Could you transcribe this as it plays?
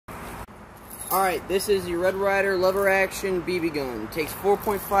Alright, this is your Red Ryder lever action BB gun. It takes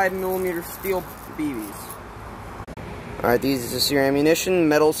 4.5mm steel BBs. Alright, this is your ammunition,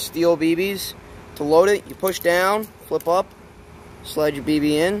 metal steel BBs. To load it, you push down, flip up, slide your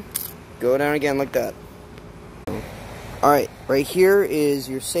BB in, go down again like that. Alright, right here is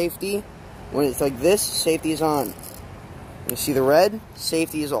your safety. When it's like this, safety is on. You see the red,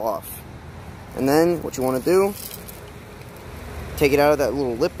 safety is off. And then what you want to do, take it out of that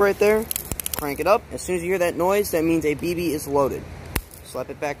little lip right there, crank it up. As soon as you hear that noise, that means a BB is loaded. Slap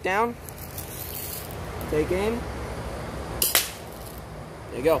it back down, take aim.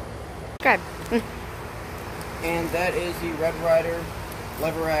 There you go. Good. And that is the Red Ryder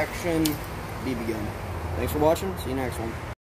lever action BB gun. Thanks for watching. See you next one.